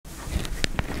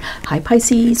Hi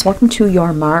Pisces, welcome to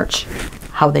your March,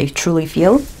 How They Truly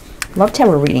Feel. Love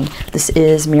Tarot reading. This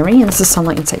is Mary and this is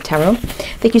Sunlight Insight Tarot.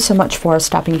 Thank you so much for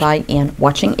stopping by and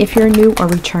watching. If you're new or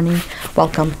returning,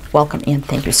 welcome, welcome, and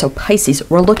thank you. So Pisces,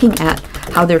 we're looking at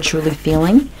how they're truly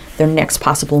feeling, their next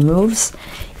possible moves,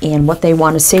 and what they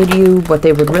want to say to you, what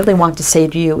they would really want to say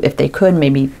to you if they could,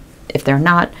 maybe if they're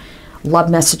not.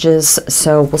 Love messages.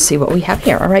 So we'll see what we have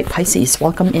here. All right, Pisces,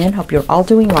 welcome in. Hope you're all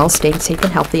doing well, staying safe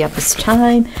and healthy at this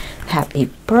time. Happy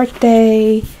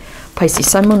birthday. Pisces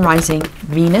Sun, Moon, Rising,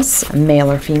 Venus,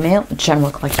 male or female,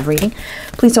 general collective reading.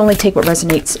 Please only take what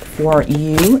resonates for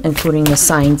you, including the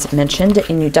signs mentioned,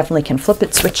 and you definitely can flip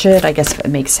it, switch it, I guess if it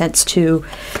makes sense to,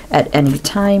 at any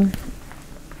time.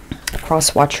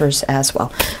 Cross watchers as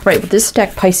well. Right, with this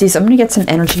deck, Pisces, I'm going to get some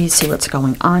energy, see what's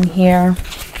going on here,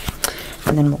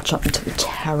 and then we'll jump into the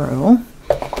tarot.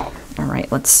 All right,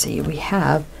 let's see. We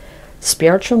have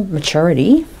spiritual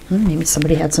maturity. Maybe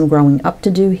somebody had some growing up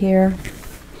to do here.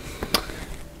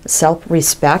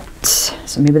 Self-respect,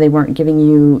 so maybe they weren't giving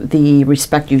you the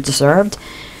respect you deserved,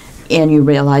 and you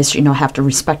realized, you know, I have to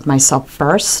respect myself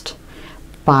first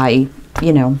by,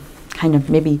 you know, kind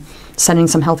of maybe setting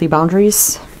some healthy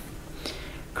boundaries.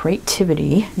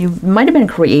 Creativity, you might have been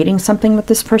creating something with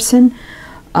this person,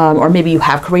 or maybe you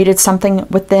have created something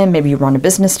with them. Maybe you run a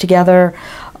business together,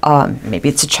 maybe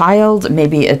it's a child,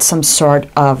 maybe it's some sort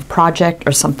of project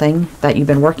or something that you've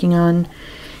been working on.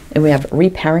 And we have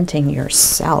reparenting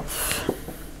yourself.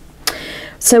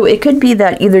 So it could be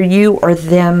that either you or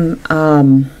them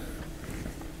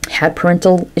had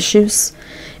parental issues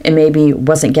and maybe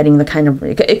wasn't getting the kind of,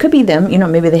 it could be them, you know,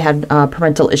 maybe they had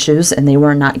parental issues and they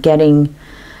were not giving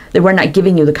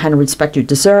you the kind of respect you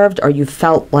deserved, or you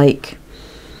felt like,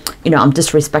 you know, I'm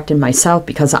disrespecting myself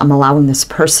because I'm allowing this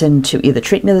person to either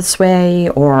treat me this way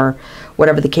or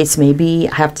whatever the case may be.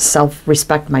 I have to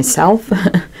self-respect myself.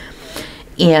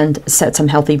 And set some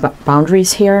healthy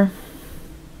boundaries here.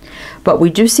 But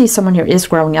we do see someone here is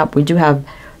growing up. We do have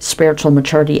spiritual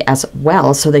maturity as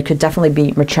well, so they could definitely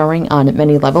be maturing on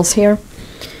many levels here.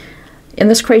 In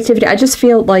this creativity, I just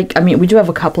feel like, I mean, we do have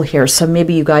a couple here, so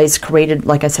maybe you guys created,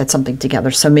 like I said, something together.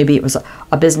 So maybe it was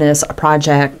a business, a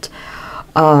project,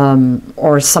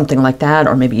 or something like that,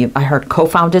 or maybe I heard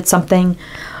co-founded something.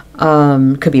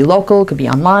 Could be local, could be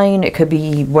online, it could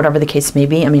be whatever the case may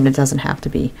be. I mean, it doesn't have to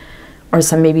be. Or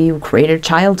some, maybe you created a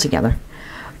child together,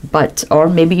 but, or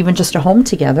maybe even just a home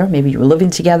together. Maybe you were living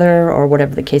together, or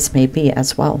whatever the case may be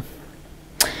as well.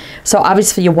 So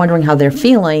obviously you're wondering how they're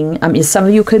feeling. I mean, some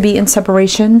of you could be in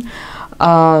separation,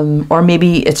 or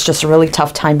maybe it's just a really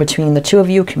tough time between the two of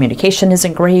you. Communication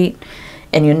isn't great,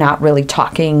 and you're not really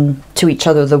talking to each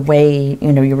other the way,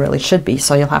 you know, you really should be.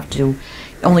 So you'll have to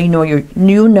only know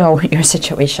your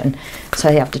situation, so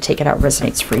you have to take it out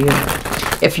resonates for you.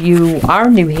 If you are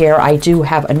new here, I do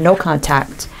have a no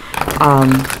contact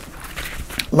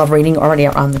love reading already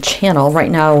on the channel right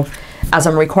now. As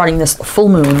I'm recording this, full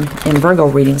moon and Virgo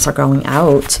readings are going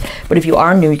out, but if you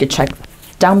are new, you can check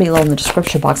down below in the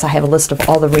description box. I have a list of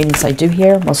all the readings I do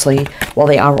here, mostly, well,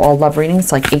 they are all love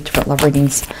readings, like 8 different love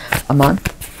readings a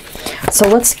month. So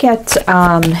let's get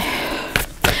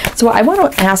so I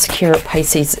want to ask here,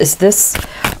 Pisces, is this,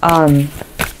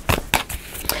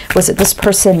 was it this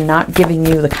person not giving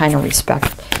you the kind of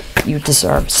respect you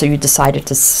deserve? So you decided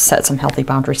to set some healthy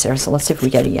boundaries there. So let's see if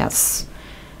we get a yes.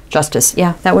 Justice.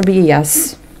 Yeah, that would be a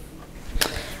yes.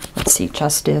 Let's see.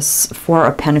 Justice. 4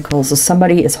 of Pentacles. So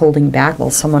somebody is holding back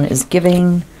while someone is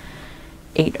giving.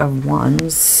 8 of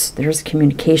Wands. There's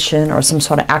communication or some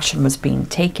sort of action was being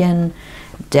taken.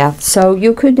 Death. So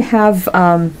you could have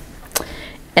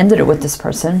ended it with this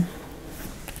person.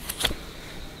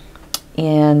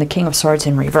 And the King of Swords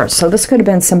in reverse. So this could have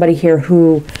been somebody here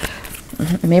who,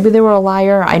 maybe they were a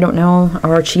liar, I don't know,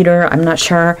 or a cheater, I'm not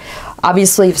sure.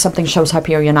 Obviously, if something shows up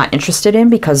here you're not interested in,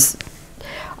 because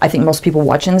I think most people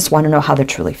watching this want to know how they're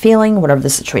truly feeling, whatever the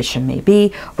situation may be.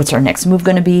 What's their next move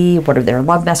going to be? What are their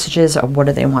love messages, or what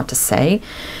do they want to say?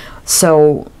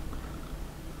 So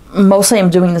mostly I'm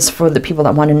doing this for the people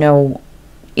that want to know,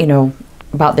 you know,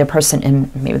 about their person,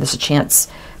 and maybe there's a chance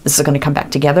this is going to come back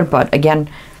together. But again,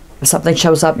 if something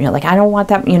shows up and you're like, I don't want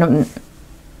that, you know,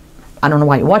 I don't know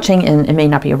why you're watching, and it may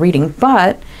not be a reading,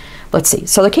 but let's see.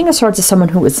 So the King of Swords is someone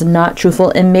who is not truthful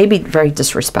and maybe very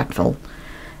disrespectful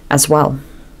as well.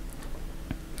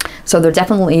 So there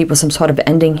definitely was some sort of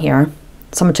ending here.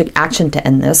 Someone took action to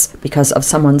end this because of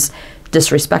someone's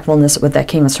disrespectfulness with that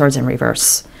King of Swords in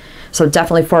reverse. So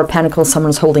definitely 4 of Pentacles,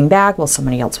 someone's holding back while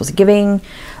somebody else was giving.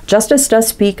 Justice does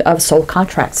speak of soul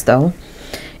contracts, though,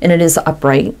 and it is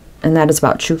upright, and that is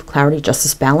about truth, clarity,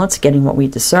 justice, balance, getting what we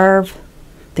deserve.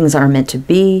 things are meant to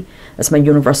be. That's my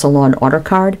universal law and order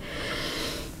card.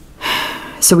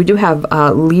 So we do have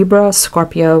Libra,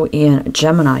 Scorpio, and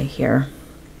Gemini here.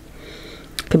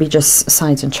 Could be just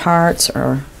signs and charts,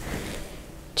 or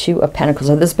Two of Pentacles.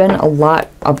 So there's been a lot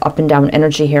of up and down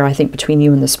energy here, I think, between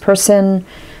you and this person.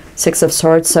 Six of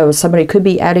Swords. So somebody could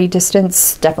be at a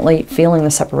distance, definitely feeling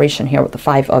the separation here with the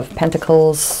Five of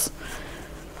Pentacles.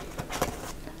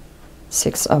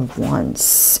 Six of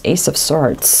Wands, Ace of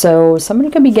Swords. So somebody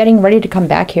could be getting ready to come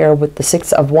back here with the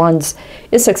Six of Wands.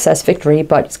 Is success, victory,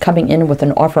 but it's coming in with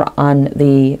an offer on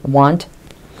the wand.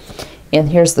 And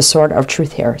here's the Sword of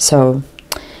Truth here. So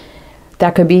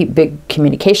that could be big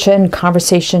communication,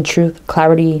 conversation, truth,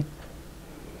 clarity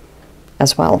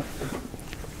as well.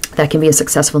 That can be a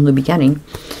successful new beginning.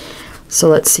 So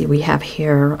let's see, we have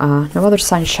here, no other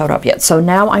signs showed up yet. So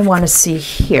now I want to see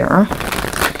here.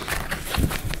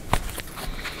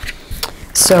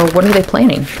 So what are they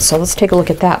planning? So let's take a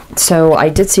look at that. So I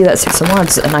did see that Six of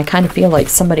Wands, and I kind of feel like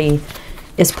somebody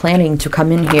is planning to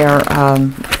come in here,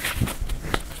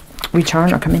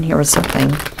 return or come in here with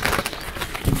something.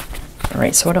 All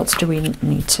right, so what else do we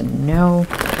need to know?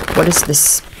 What is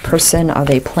this person? Are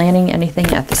they planning anything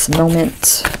at this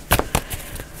moment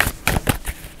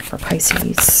for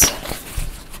Pisces?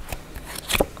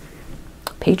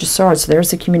 Page of Swords,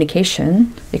 there's the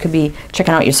communication. They could be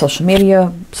checking out your social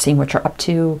media, seeing what you're up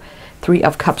to. Three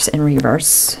of Cups in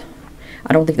reverse.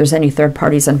 I don't think there's any third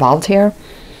parties involved here.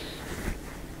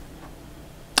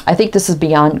 I think this is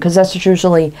beyond, because that's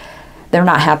usually, they're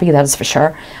not happy, that is for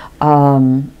sure.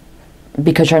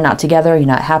 Because you're not together, you're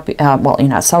not happy, well, you're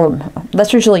not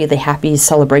that's usually the happy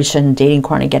celebration, dating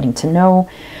corner, getting to know.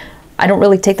 I don't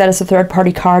really take that as a third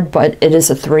party card, but it is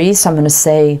a 3, so I'm going to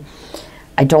say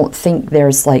I don't think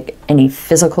there's like any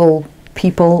physical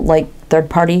people like third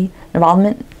party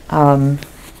involvement.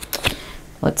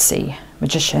 Let's see,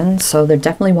 Magician. So they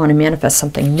definitely want to manifest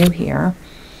something new here.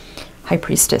 High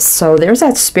Priestess. So there's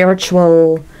that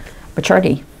spiritual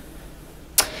maturity.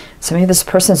 So maybe this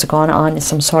person's gone on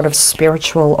some sort of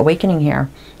spiritual awakening here.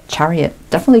 Chariot.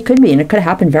 Definitely could be, and it could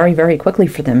happen very, very quickly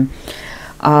for them.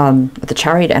 With the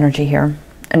Chariot energy here.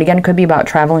 And again, it could be about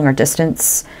traveling or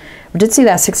distance. We did see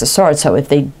that Six of Swords, so if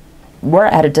they were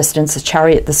at a distance, the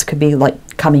Chariot, this could be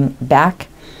like coming back.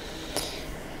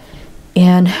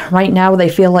 And right now they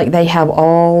feel like they have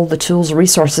all the tools,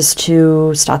 resources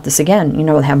to start this again. You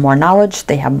know, they have more knowledge,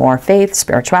 they have more faith,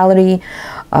 spirituality,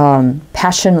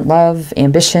 passion, love,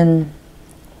 ambition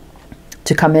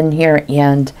to come in here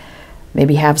and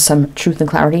maybe have some truth and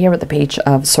clarity here with the Page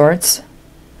of Swords.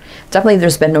 Definitely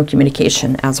there's been no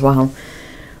communication as well.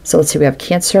 So let's see, we have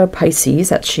Cancer, Pisces,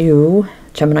 that's you,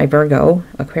 Gemini, Virgo,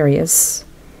 Aquarius.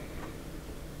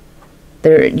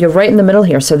 You're right in the middle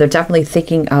here, so they're definitely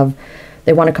thinking of,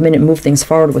 they want to come in and move things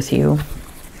forward with you.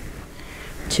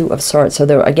 Two of Swords. So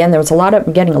there, again, there was a lot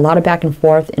of, getting a lot of back and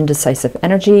forth, indecisive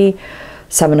energy.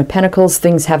 Seven of Pentacles,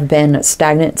 things have been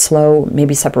stagnant, slow,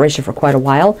 maybe separation for quite a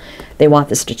while. They want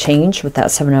this to change with that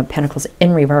Seven of Pentacles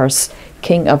in reverse.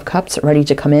 King of Cups, ready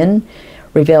to come in,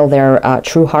 reveal their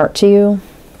true heart to you.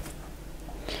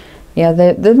 Yeah,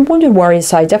 the Wounded Warriors,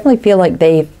 so I definitely feel like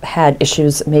they've had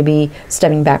issues maybe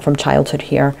stemming back from childhood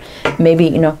here. Maybe,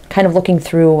 you know, kind of looking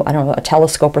through, I don't know, a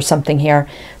telescope or something here.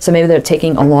 So maybe they're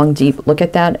taking a long, deep look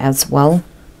at that as well.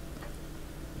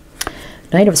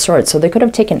 Knight of Swords, so they could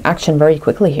have taken action very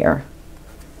quickly here.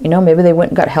 You know, maybe they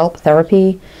went and got help,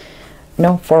 therapy. You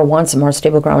know, Four of Wands, more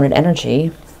stable, grounded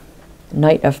energy.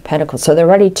 Knight of Pentacles, so they're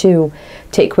ready to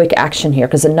take quick action here,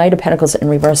 because the Knight of Pentacles in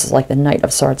reverse is like the Knight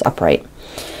of Swords upright.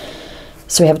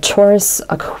 So we have Taurus,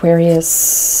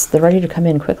 Aquarius. They're ready to come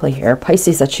in quickly here.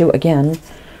 Pisces, that's you again.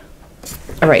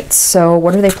 All right, so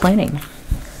what are they planning?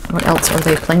 What else are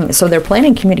they planning? So they're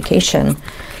planning communication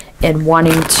and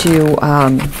wanting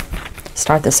to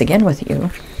start this again with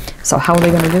you. So how are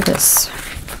they going to do this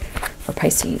for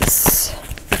Pisces?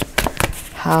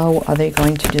 How are they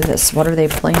going to do this? What are they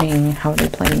planning? How are they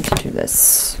planning to do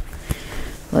this?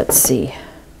 Let's see.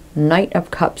 Knight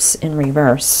of Cups in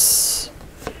reverse.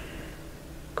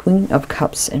 Queen of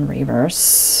Cups in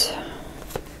reverse.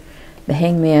 The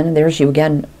Hangman, there's you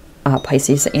again,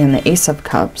 Pisces, and the Ace of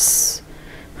Cups.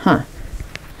 Huh.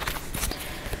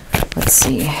 Let's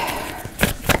see.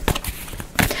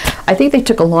 I think they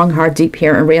took a long, hard, deep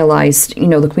here and realized, you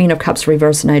know, the Queen of Cups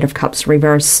reversed, Knight of Cups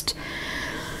reversed.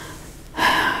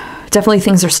 Definitely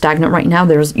things are stagnant right now.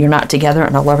 You're not together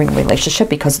in a loving relationship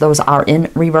because those are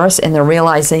in reverse, and they're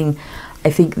realizing,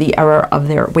 I think, the error of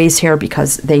their ways here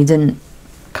because they didn't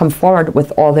come forward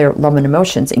with all their love and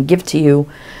emotions and give to you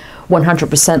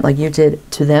 100% like you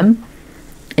did to them,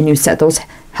 and you set those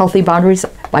healthy boundaries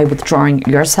by withdrawing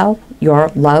yourself, your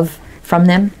love from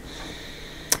them,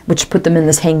 which put them in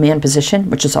this hangman position,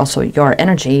 which is also your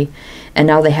energy. And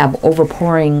now they have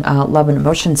overpouring love and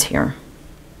emotions here.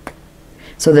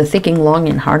 So they're thinking long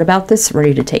and hard about this,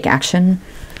 ready to take action,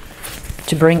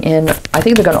 to bring in, I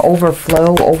think they're going to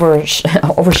overflow,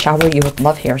 overshower you with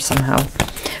love here somehow.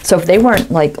 So if they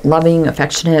weren't like loving,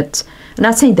 affectionate, I'm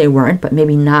not saying they weren't, but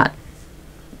maybe not,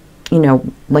 you know,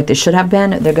 like they should have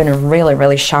been, they're going to really,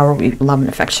 really shower you with love and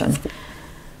affection.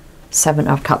 7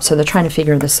 of Cups. So they're trying to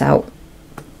figure this out.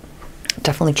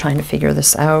 Definitely trying to figure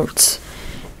this out.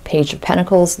 Page of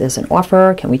Pentacles. There's an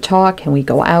offer. Can we talk? Can we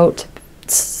go out?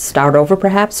 Start over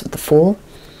perhaps with the Fool.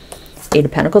 8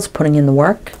 of Pentacles. Putting in the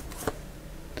work.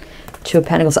 2 of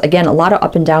Pentacles. Again, a lot of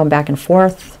up and down, back and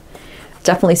forth.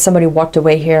 Definitely somebody walked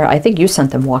away here. I think you sent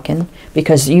them walking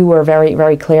because you were very,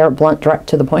 very clear, blunt, direct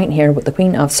to the point here with the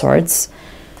Queen of Swords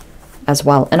as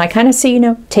well. And I kind of see, you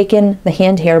know, taking the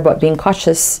hand here, but being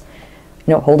cautious,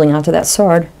 you know, holding on to that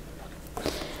sword.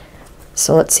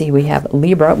 So let's see. We have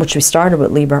Libra, which we started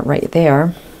with Libra right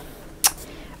there.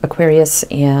 Aquarius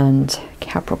and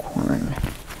Capricorn.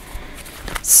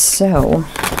 So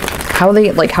how are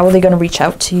they going to reach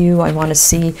out to you? I want to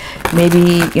see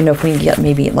maybe, you know, if we can get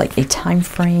maybe like a time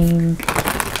frame.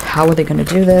 How are they going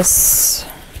to do this?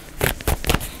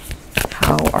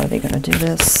 How are they going to do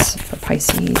this for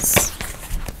Pisces?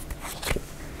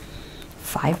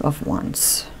 5 of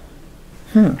Wands.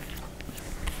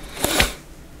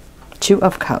 2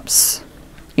 of Cups.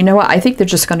 You know what? I think they're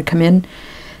just going to come in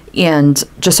and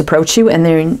just approach you, and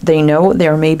they know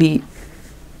there may be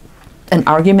an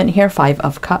argument here. 5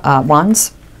 of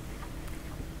Wands.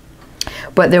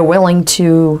 But they're willing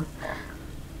to,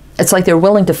 it's like they're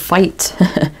willing to fight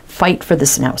fight for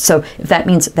this now. So if that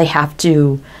means they have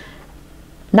to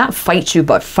not fight you,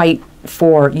 but fight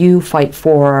for you, fight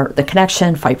for the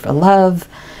connection, fight for love.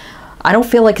 I don't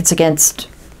feel like it's against,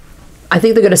 I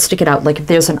think they're going to stick it out. Like if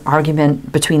there's an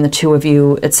argument between the two of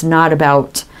you, it's not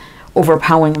about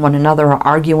overpowering one another or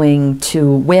arguing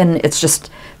to win. It's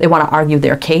just they want to argue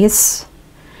their case.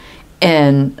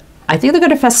 And I think they're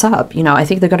going to fess up. You know, I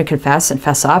think they're going to confess and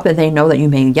fess up, and they know that you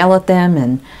may yell at them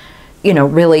and, you know,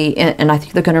 really, and I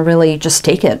think they're going to really just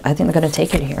take it. I think they're going to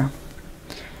take it here.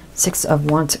 6 of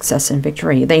Wands, success and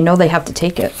victory. They know they have to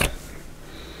take it.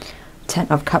 10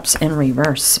 of Cups in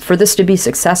reverse. For this to be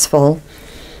successful,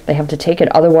 they have to take it.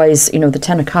 Otherwise, you know, the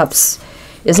 10 of Cups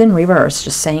is in reverse,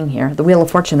 just saying here. The Wheel of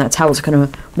Fortune, that's how it's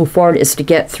going to move forward, is to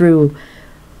get through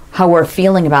how we're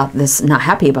feeling about this, not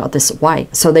happy about this. Why?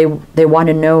 So they want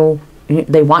to know,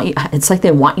 they want you, it's like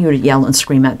they want you to yell and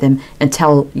scream at them and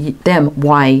tell them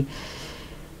why.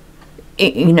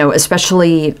 You know,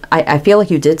 especially, I feel like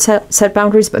you did set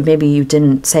boundaries, but maybe you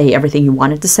didn't say everything you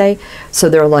wanted to say. So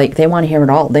they're like, they want to hear it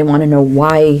all. They want to know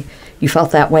why you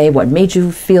felt that way, what made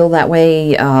you feel that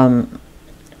way,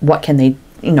 what can they,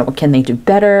 you know, what can they do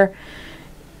better?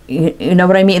 You know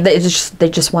what I mean? They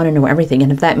just want to know everything.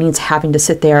 And if that means having to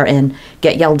sit there and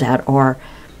get yelled at or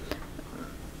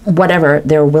whatever,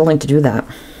 they're willing to do that.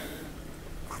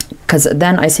 Because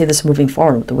then I see this moving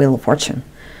forward with the Wheel of Fortune.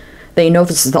 They know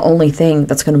this is the only thing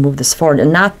that's going to move this forward,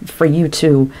 and not for you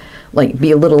to like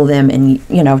belittle them and,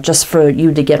 you know, just for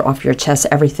you to get off your chest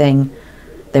everything.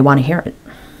 They want to hear it.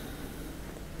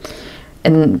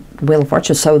 And Wheel of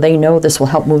Fortune, so they know this will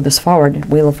help move this forward.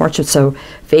 Wheel of Fortune, so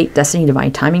fate, destiny,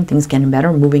 divine timing, things getting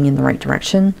better, moving in the right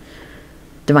direction.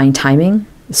 Divine timing,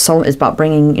 so is about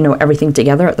bringing, you know, everything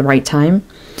together at the right time.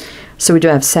 So we do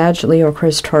have Sag, Leo,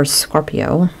 Aquarius, Taurus,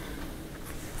 Scorpio.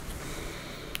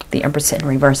 The Empress in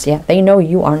reverse. Yeah, they know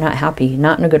you are not happy,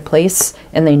 not in a good place,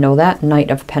 and they know that. Knight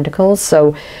of Pentacles.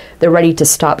 So they're ready to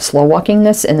stop slow walking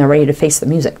this, and they're ready to face the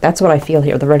music. That's what I feel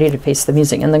here. They're ready to face the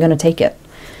music, and they're going to take it.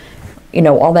 You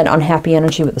know, all that unhappy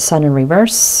energy with the Sun in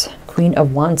reverse. Queen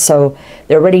of Wands. So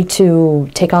they're ready to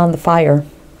take on the fire.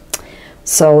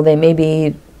 So they may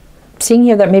be seeing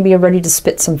here that maybe you're ready to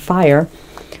spit some fire.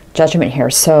 Judgment here.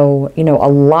 So, you know,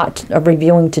 a lot of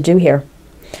reviewing to do here.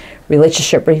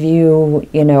 Relationship review,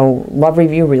 you know, love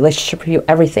review, relationship review,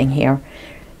 everything here.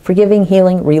 Forgiving,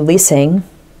 healing, releasing,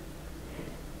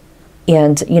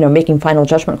 and, you know, making final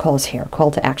judgment calls here.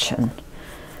 Call to action.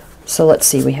 So let's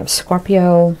see. We have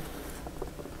Scorpio,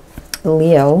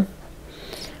 Leo,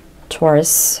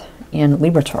 Taurus, and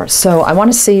Libra Taurus. So I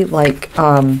want to see, like,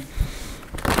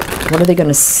 what are they going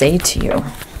to say to you?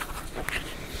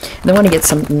 And I want to get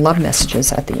some love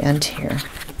messages at the end here.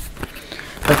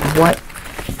 Like, what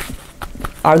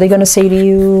are they going to say to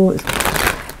you?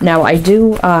 Now, I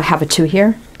do have a 2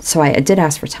 here, so I did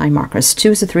ask for time markers.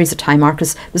 2s and 3s are time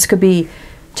markers. This could be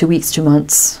 2 weeks, 2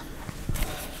 months.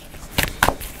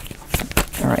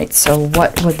 All right, so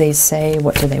what would they say?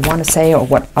 What do they want to say? Or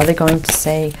what are they going to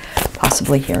say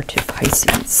possibly here to Pisces?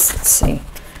 Let's see.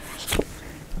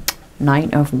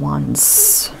 Nine of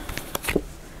Wands.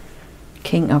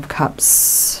 King of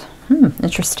Cups.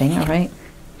 Interesting, all right.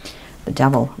 The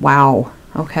Devil. Wow.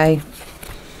 Okay.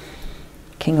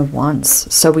 King of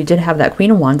Wands. So we did have that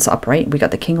Queen of Wands upright. We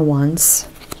got the King of Wands.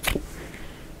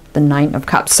 The Nine of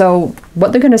Cups. So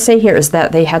what they're going to say here is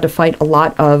that they had to fight a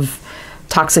lot of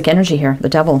toxic energy here, the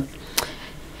Devil.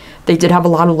 They did have a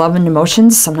lot of love and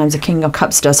emotions. Sometimes the King of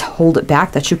Cups does hold it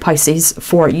back. That's you, Pisces,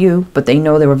 for you. But they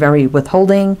know they were very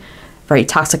withholding, very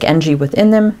toxic energy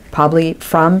within them, probably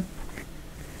from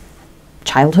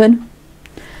childhood.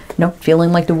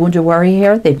 Feeling like the wounded warrior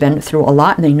here. They've been through a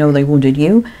lot and they know they wounded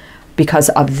you because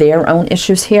of their own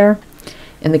issues here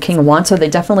in the King of Wands. So they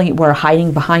definitely were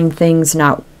hiding behind things,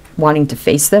 not wanting to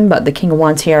face them. But the King of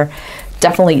Wands here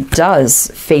definitely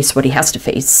does face what he has to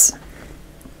face.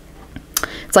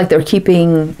 It's like they're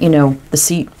keeping, the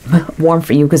seat warm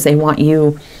for you because they want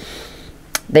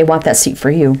that seat for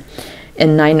you.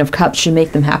 In Nine of Cups, you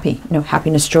make them happy.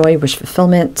 Happiness, joy, wish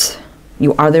fulfillment.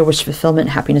 You are their wish fulfillment,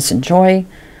 happiness and joy.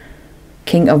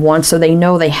 King of Wands, so they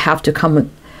know they have to come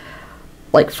with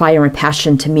like fire and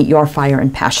passion to meet your fire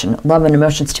and passion. Love and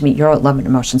emotions to meet your love and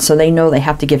emotions. So they know they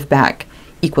have to give back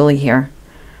equally here.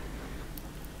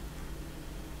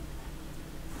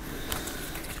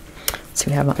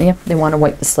 So we have, they want to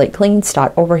wipe the slate clean.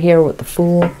 Start over here with the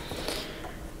Fool.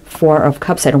 Four of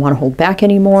Cups, I don't want to hold back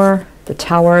anymore. The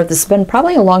Tower, this has been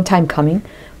probably a long time coming.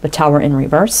 The Tower in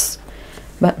reverse.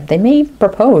 But they may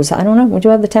propose. I don't know. We do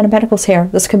have the Ten of Pentacles here.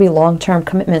 This could be long-term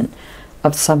commitment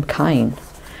of some kind.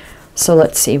 So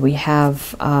let's see. We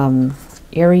have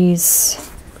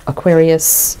Aries,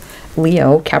 Aquarius,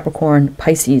 Leo, Capricorn,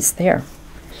 Pisces there.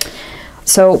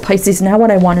 So Pisces, now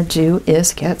what I want to do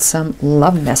is get some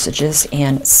love messages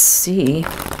and see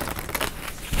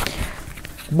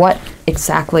what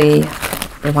exactly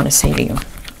they want to say to you.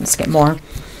 Let's get more.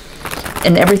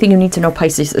 And everything you need to know,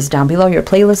 Pisces, is down below. Your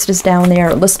playlist is down there.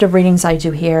 A list of readings I do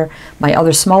here. My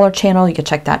other smaller channel, you can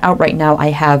check that out right now.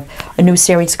 I have a new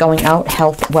series going out,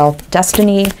 Health, Wealth,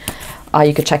 Destiny.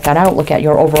 You can check that out. Look at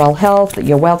your overall health,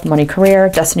 your wealth, money, career,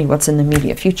 destiny, what's in the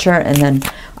immediate future. And then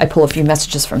I pull a few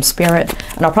messages from Spirit.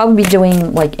 And I'll probably be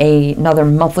doing like another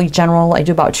monthly general. I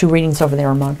do about 2 readings over there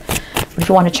a month. But if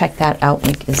you want to check that out,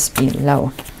 link is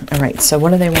below. All right, so what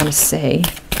do they want to say?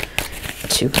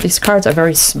 These cards are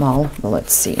very small. Well,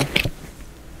 let's see.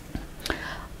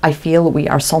 I feel we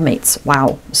are soulmates.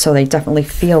 Wow. So they definitely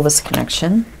feel this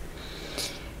connection.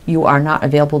 You are not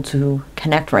available to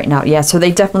connect right now. Yeah, so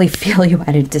they definitely feel you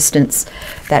at a distance.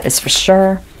 That is for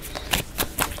sure.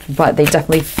 But they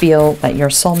definitely feel that you're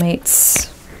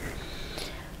soulmates.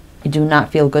 You do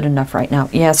not feel good enough right now.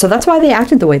 Yeah, so that's why they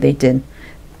acted the way they did.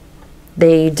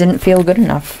 They didn't feel good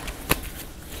enough.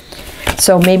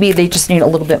 So maybe they just need a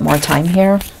little bit more time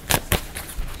here.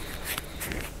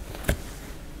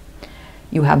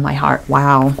 You have my heart.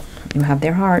 Wow. You have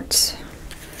their heart.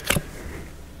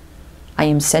 I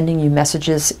am sending you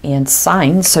messages and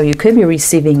signs. So you could be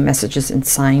receiving messages and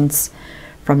signs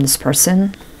from this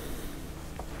person.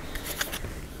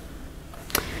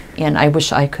 And I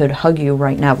wish I could hug you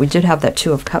right now. We did have that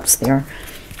Two of Cups there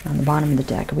on the bottom of the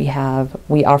deck. We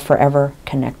are forever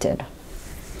connected.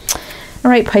 All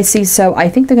right, Pisces, so I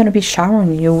think they're going to be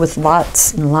showering you with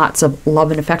lots and lots of love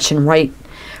and affection right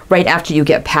after you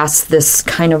get past this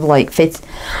kind of like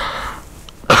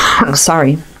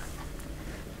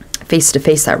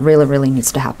face-to-face that really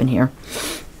needs to happen here.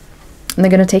 And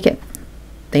they're going to take it.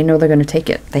 They know they're going to take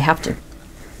it. They have to.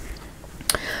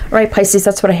 All right, Pisces,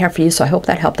 that's what I have for you. So I hope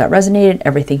that helped, that resonated.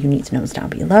 Everything you need to know is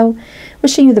down below.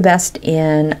 Wishing you the best,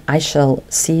 and I shall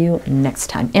see you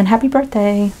next time. And happy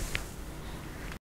birthday.